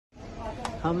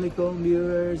अस्सलाम वालेकुम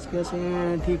व्यूअर्स, कैसे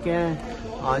हैं? ठीक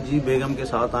हैं। आज ही बेगम के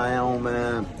साथ आया हूँ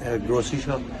मैं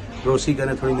ग्रोसरी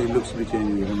करने। थोड़ी मेरी लुक्स भी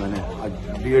चेंज हुई है, मैंने आज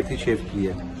बियर्ड की शेव की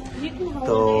है।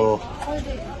 तो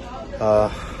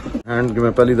एंड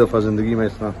मैं पहली दफ़ा ज़िंदगी में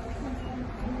इस तरह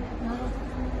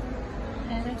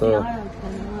तो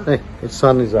इट्स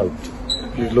सन इज आउट,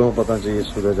 लोगों को पता चाहिए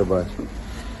सूरज अब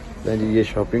आए जी। ये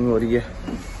शॉपिंग हो रही है,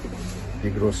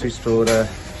 ये ग्रोसरी स्टोर है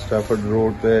स्टैफर्ड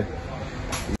रोड पे।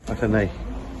 अच्छा नहीं,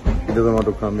 इधर तो मैं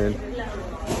रुका मेल।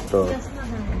 तो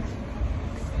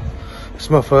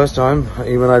it's my first time,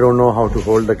 even I don't know how to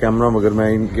hold the camera, मगर मैं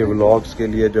इनके व्लॉग्स के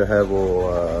लिए जो है वो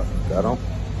जा रहा हूँ।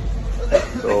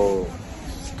 तो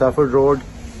Stafford road,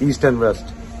 east and waste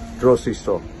grocery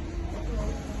store.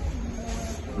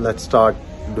 Let's start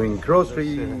doing grocery.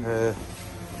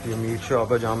 ये मीट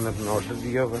शॉप है जहाँ हमने अपना ऑर्डर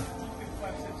दिया हुआ है।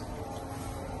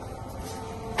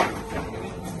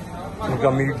 इनका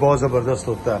मीट बहुत ज़बरदस्त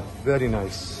होता है, वेरी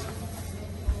नाइस।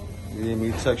 ये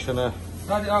मीट सेक्शन है।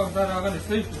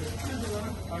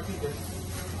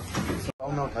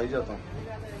 मैं उठाई जाता हूँ।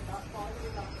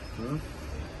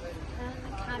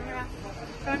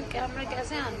 फ्रंट कैमरा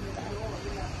कैसे आना है?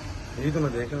 यही तो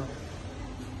मैं देख रहा हूँ,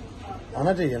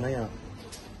 आना चाहिए ना यहाँ।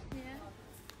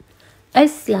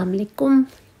 अस्सलाम वालेकुम,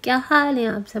 क्या हाल है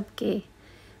आप सबके?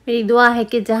 मेरी दुआ है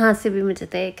कि जहाँ से भी मुझे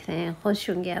देख रहे हैं खुश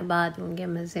होंगे, आबाद होंगे,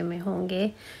 मज़े में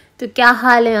होंगे। तो क्या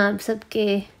हाल है आप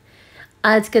सबके?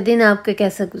 आज का दिन आपका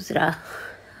कैसा गुज़रा?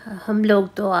 हम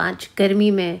लोग तो आज गर्मी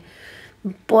में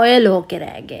बॉयल होके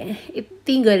रह गए।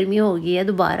 इतनी गर्मी हो गई है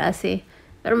दोबारा से,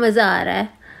 पर मज़ा आ रहा है।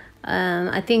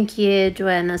 आई थिंक ये जो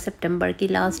है ना सितंबर की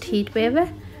लास्ट हीट वेव है,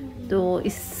 तो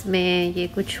इसमें ये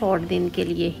कुछ और दिन के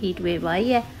लिए हीट वेव आई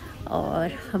है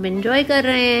और हम एंजॉय कर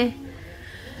रहे हैं।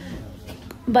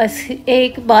 बस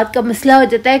एक बात का मसला हो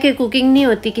जाता है कि कुकिंग नहीं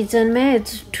होती किचन में,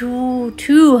 it's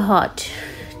to hot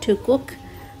to cook.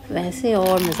 वैसे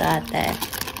और मज़ा आता है,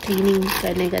 क्लीनिंग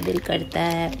करने का दिल करता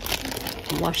है,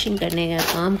 वॉशिंग करने का,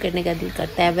 काम करने का दिल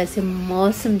करता है। वैसे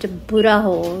मौसम जब बुरा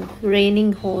हो,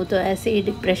 रेनिंग हो, तो ऐसे ही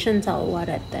डिप्रेशन सा हुआ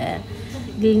रहता है,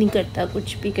 दिल नहीं करता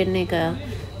कुछ भी करने का,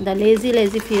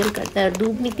 लेज़ी फील करता है।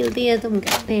 धूप निकलती है तो हम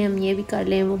कहते हैं हम ये भी कर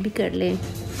लें, वो भी कर लें।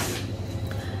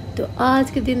 तो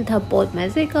आज के दिन था बहुत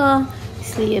मज़े का,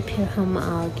 इसलिए फिर हम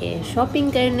आ गए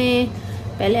शॉपिंग करने।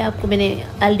 पहले आपको मैंने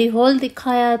एलडी हॉल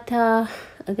दिखाया था,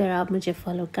 अगर आप मुझे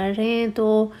फॉलो कर रहे हैं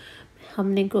तो।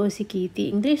 हमने ग्रोसरी की थी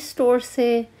इंग्लिश स्टोर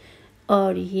से,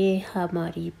 और ये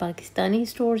हमारी पाकिस्तानी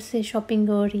स्टोर से शॉपिंग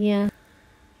हो रही है।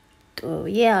 तो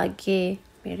ये आगे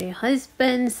मेरे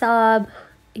हस्बैंड साहब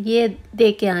ये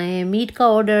दे के आए हैं मीट का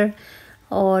ऑर्डर,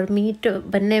 और मीट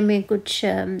बनने में कुछ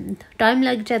टाइम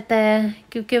लग जाता है,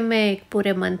 क्योंकि मैं एक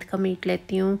पूरे मंथ का मीट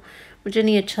लेती हूँ। मुझे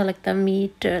नहीं अच्छा लगता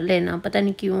मीट लेना, पता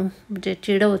नहीं क्यों, मुझे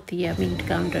चिढ़ होती है मीट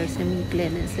काउंटर से मीट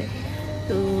लेने से।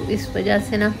 तो इस वजह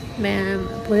से ना मैं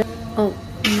वेट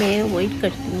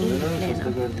करती हूँ मीट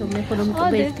लेना। तो मैं खुद उनको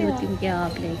भेजती होती हूँ कि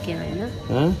आप लेके आए ना।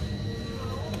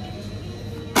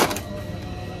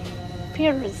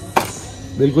 फिर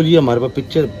बिल्कुल, ये हमारे पास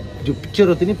पिक्चर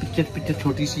होती है ना, पिक्चर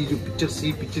छोटी सी, जो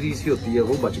पिक्चरी सी होती है,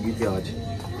 वो बच गई थी आज।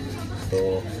 तो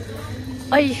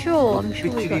पिक्चरी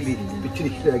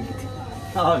रह गई थी,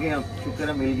 आ गए हम, शुक्र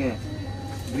है मिल गए।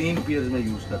 ग्रीन पीयर्स में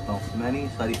यूज करता हूँ, मैं नहीं,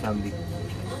 सारी फैमिली,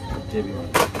 बच्चे भी।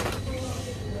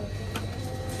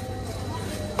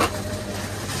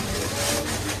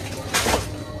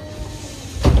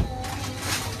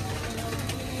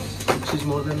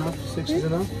 More than enough? 6 is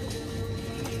enough?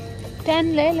 10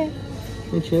 ले ले।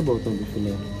 6 बहुत है।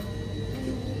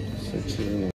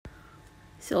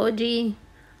 सो जी,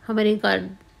 हमारे घर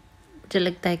मुझे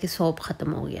लगता है कि सौंप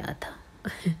ख़त्म हो गया था।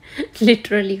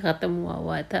 लिटरली ख़त्म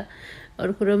हुआ था,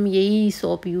 और खुरम यही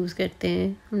सौंप यूज़ करते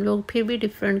हैं। हम लोग फिर भी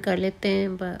डिफरेंट कर लेते हैं,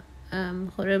 पर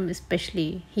Khurram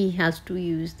specially he has to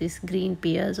use this green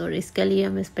peers, और इसके लिए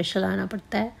हमें स्पेशल आना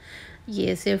पड़ता है।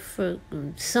 ये सिर्फ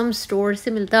सम स्टोर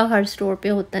से मिलता है, हर स्टोर पे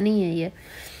होता नहीं है ये।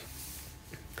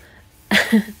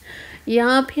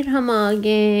 यहाँ फिर हम आ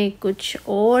गए कुछ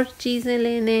और चीज़ें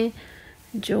लेने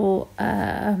जो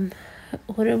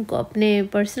खुरम को अपने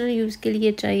पर्सनल यूज़ के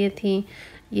लिए चाहिए थी।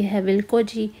 ये है विल्को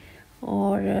जी,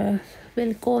 और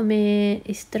विल्को में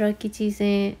इस तरह की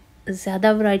चीज़ें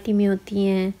ज़्यादा वैरायटी में होती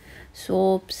हैं,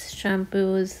 soaps,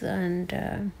 shampoos and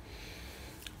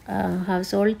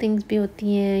house hold things भी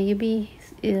होती हैं। ये भी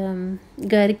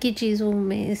घर की चीज़ों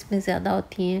में इसमें ज़्यादा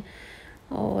होती हैं,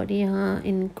 और यहाँ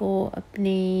इनको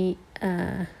अपनी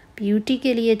ब्यूटी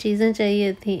के लिए चीज़ें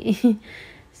चाहिए थी।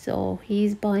 सो he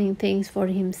is buying things for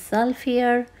himself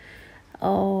here.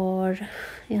 और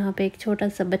यहाँ पे एक छोटा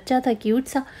सा बच्चा था, क्यूट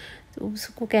सा, तो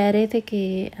उसको कह रहे थे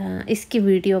कि इसकी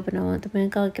वीडियो बनाओ, तो मैंने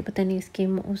कहा कि पता नहीं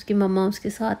उसकी मम्मा उसके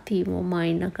साथ थी, वो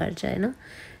माइंड ना कर जाए ना,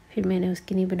 फिर मैंने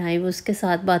उसकी नहीं बनाई। वो उसके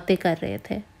साथ बातें कर रहे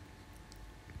थे।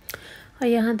 और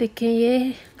यहाँ देखें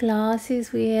ये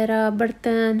ग्लासेस वगैरह,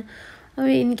 बर्तन,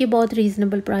 अभी इनकी बहुत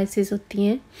रीज़नेबल प्राइसेस होती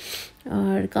हैं।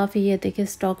 और काफ़ी ये देखें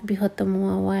स्टॉक भी ख़त्म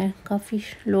हुआ है, काफ़ी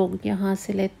लोग यहाँ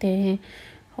से लेते हैं।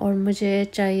 और मुझे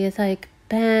चाहिए था एक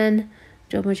पैन,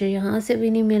 जो मुझे यहाँ से भी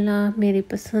नहीं मिला, मेरी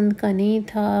पसंद का नहीं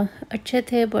था। अच्छे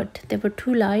थे but they were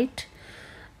to light,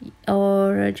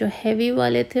 और जो हैवी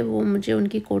वाले थे वो मुझे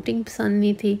उनकी कोटिंग पसंद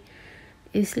नहीं थी,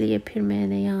 इसलिए फिर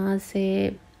मैंने यहाँ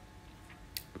से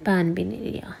पैन भी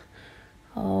नहीं लिया।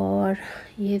 और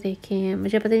ये देखें,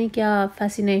 मुझे पता नहीं क्या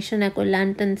फैसिनेशन है कोई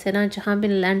लैंटन से ना, जहाँ भी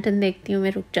लैंटन देखती हूँ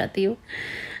मैं रुक जाती हूँ।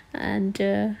 एंड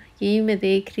यही मैं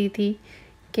देख रही थी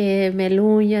कि मैं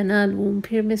लूँ या ना लूँ।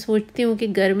 फिर मैं सोचती हूँ कि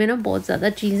घर में ना बहुत ज़्यादा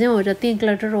चीज़ें हो जाती हैं,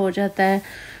 क्लटर हो जाता है,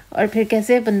 और फिर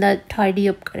कैसे बंदा टाइडी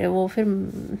अप करे वो, फिर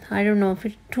आई डोंट नो,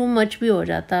 फिर टू मच भी हो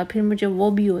जाता है। फिर मुझे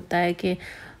वो भी होता है कि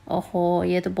ओहो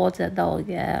ये तो बहुत ज़्यादा हो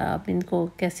गया है, अब इनको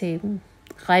कैसे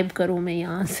गायब करूँ मैं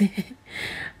यहाँ से।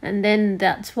 And then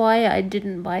that's why I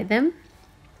didn't bye them.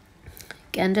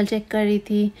 Candle check कर रही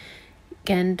थी,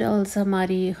 कैंडल्स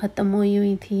हमारी ख़त्म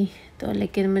हुई थी, तो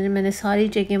लेकिन मैंने सारी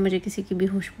जगह मुझे किसी की भी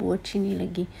खुशबू अच्छी नहीं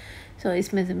लगी, सो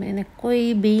इसमें से मैंने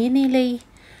कोई भी नहीं ली।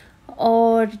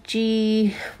 और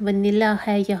जी वनीला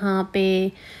है यहाँ पे,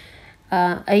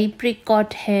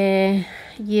 एप्रिकॉट है,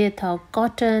 ये था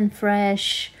कॉटन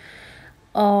फ्रेश,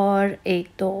 और एक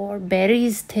तो और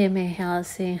बेरीज़ थे मेरे ख्याल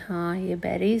से, हाँ ये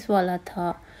बेरीज़ वाला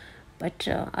था, but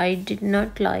I did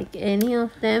not like any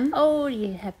of them. और ये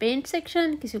है पेंट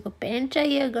सेक्शन, किसी को पेंट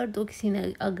चाहिए अगर तो किसी ने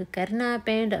अगर करना है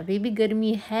पेंट, अभी भी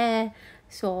गर्मी है,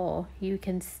 so you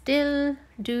can still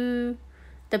do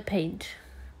the paint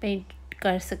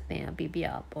कर सकते हैं अभी भी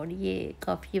आप। और ये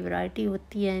काफ़ी वैरायटी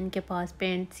होती है इनके पास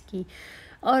पेंट्स की,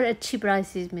 और अच्छी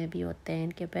प्राइसेस में भी होते हैं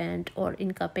इनके पेंट, और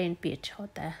इनका पेंट भी अच्छा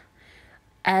होता है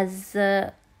एज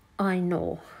आई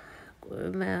नो।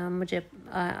 मुझे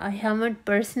I haven't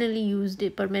personally used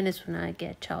it, पर मैंने सुना है कि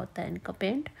अच्छा होता है इनका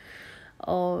पेंट,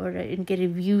 और इनके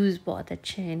रिव्यूज़ बहुत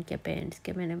अच्छे हैं इनके पेंट्स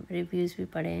के, मैंने रिव्यूज़ भी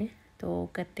पढ़े हैं। तो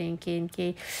कहते हैं कि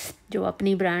इनके जो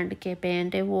अपनी ब्रांड के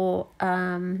पेंट है वो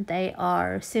they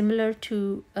are similar to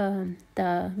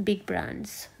the big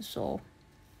brands. So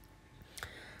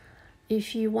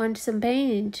if you want some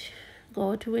paint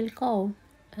go to Wilko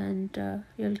and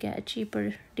you'll get a cheaper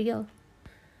deal.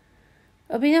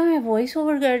 अभी ना मैं वॉइस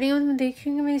ओवर कर रही हूँ, मैं देख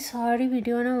रही हूँ मेरी सारी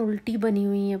वीडियो ना उल्टी बनी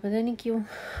हुई है, पता नहीं क्यों।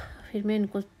 फिर मैं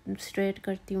इनको स्ट्रेट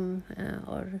करती हूँ,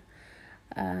 और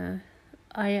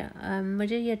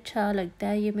मुझे ये अच्छा लगता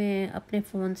है, ये मैं अपने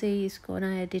फ़ोन से ही इसको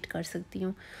ना एडिट कर सकती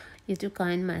हूँ। ये जो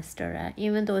काइन मास्टर है,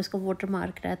 इवन तो इसका वाटर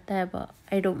मार्क रहता है,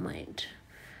 but I don't mind,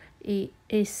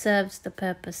 it serves the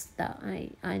purpose that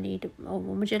I need.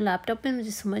 वो मुझे लैपटॉप में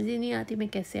मुझे समझ ही नहीं आती मैं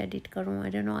कैसे एडिट करूँ, I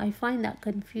don't know, I find that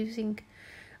confusing,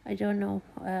 I don't know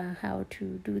how to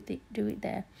do it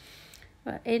there.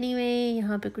 But anyway,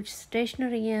 यहाँ पे कुछ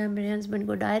स्टेशनरी है। मेरे हस्बैंड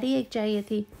को डायरी एक चाहिए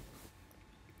थी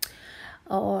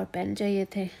और पेन चाहिए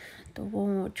थे, तो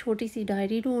वो छोटी सी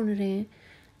डायरी ढूंढ रहे हैं,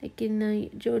 लेकिन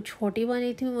जो छोटी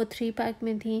वाली थी वो 3 पैक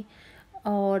में थी,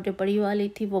 और जो बड़ी वाली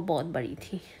थी वो बहुत बड़ी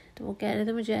थी। तो वो कह रहे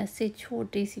थे मुझे ऐसे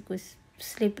छोटी सी कोई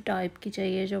स्लिप टाइप की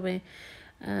चाहिए, जो मैं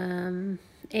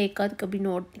एक आध कभी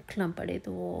नोट लिखना पड़े,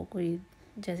 तो वो कोई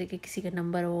जैसे कि किसी का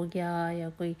नंबर हो गया या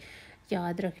कोई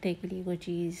याद रखने के लिए कोई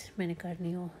चीज़ मैंने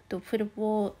करनी हो, तो फिर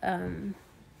वो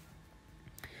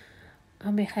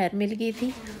हमें खैर मिल गई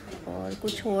थी। और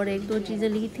कुछ और 1-2 चीज़ें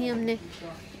ली थी हमने,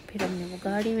 फिर हमने वो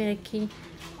गाड़ी में रखी,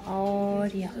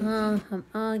 और यहाँ हम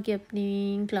आ गए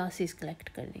अपनी ग्लासेस कलेक्ट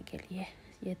करने के लिए।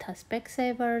 ये था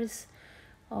स्पेक्सेवर्स,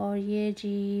 और ये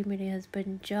जी मेरे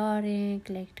हस्बैंड जा रहे हैं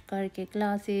कलेक्ट करके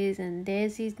glasses, and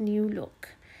this is new look.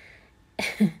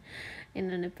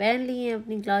 इन्होंने पहन ली हैं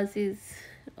अपनी ग्लासेस,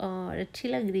 और अच्छी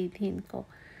लग रही थी इनको,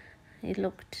 इट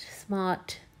लुक्ड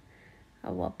स्मार्ट।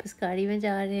 अब वापस गाड़ी में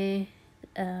जा रहे हैं,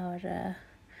 और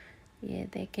ये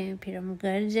देखें फिर हम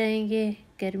घर जाएंगे।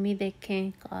 गर्मी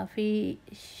देखें काफ़ी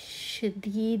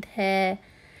शदीद है,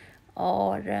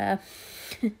 और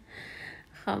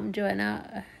हम जो है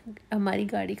ना, हमारी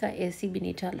गाड़ी का एसी भी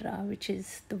नहीं चल रहा, which is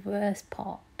the worst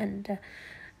part. And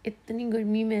इतनी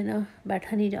गर्मी में ना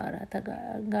बैठा नहीं जा रहा था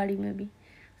गाड़ी में भी।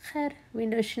 खैर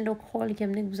विंडो शिंडो खोल के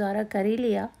हमने गुजारा कर ही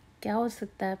लिया, क्या हो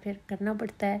सकता है, फिर करना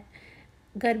पड़ता है।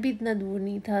 घर भी इतना दूर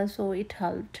नहीं था, सो इट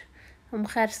हेल्प्ड। हम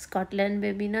खैर स्कॉटलैंड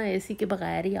में भी ना एसी के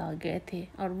बगैर ही आ गए थे,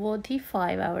 और वो थी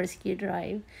 5 आवर्स की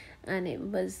drive, and it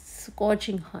was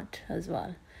scorching hot as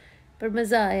well. पर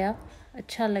मज़ा आया,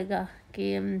 अच्छा लगा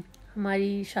कि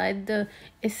हमारी शायद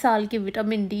इस साल की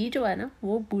विटामिन डी जो है ना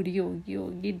वो पूरी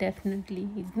होगी डेफिनेटली।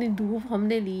 इतनी धूप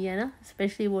हमने ली है ना,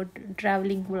 स्पेशली वो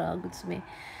ट्रैवलिंग व्लॉग्स में,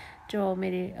 जो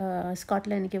मेरे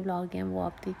स्कॉटलैंड के व्लॉग हैं वो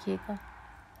आप देखिएगा।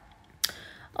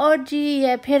 और जी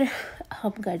ये फिर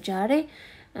हम घर जा रहे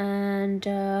एंड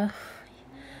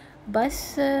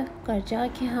बस घर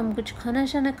जाके हम कुछ खाना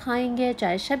शाना खाएंगे,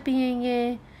 चाय शाय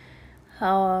पियेंगे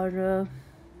और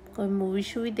कोई मूवी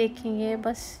शूवी देखेंगे।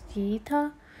 बस यही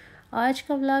था आज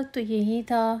का व्लॉग, तो यही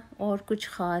था और कुछ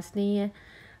ख़ास नहीं है।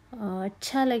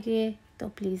 अच्छा लगे तो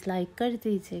प्लीज़ लाइक कर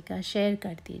दीजिएगा, शेयर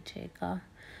कर दीजिएगा।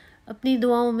 अपनी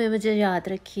दुआओं में मुझे याद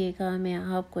रखिएगा, मैं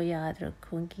आपको याद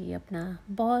रखूँगी। अपना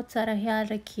बहुत सारा ख्याल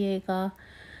रखिएगा।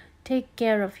 Take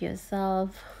care of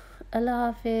yourself. अल्लाह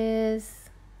हाफिज़।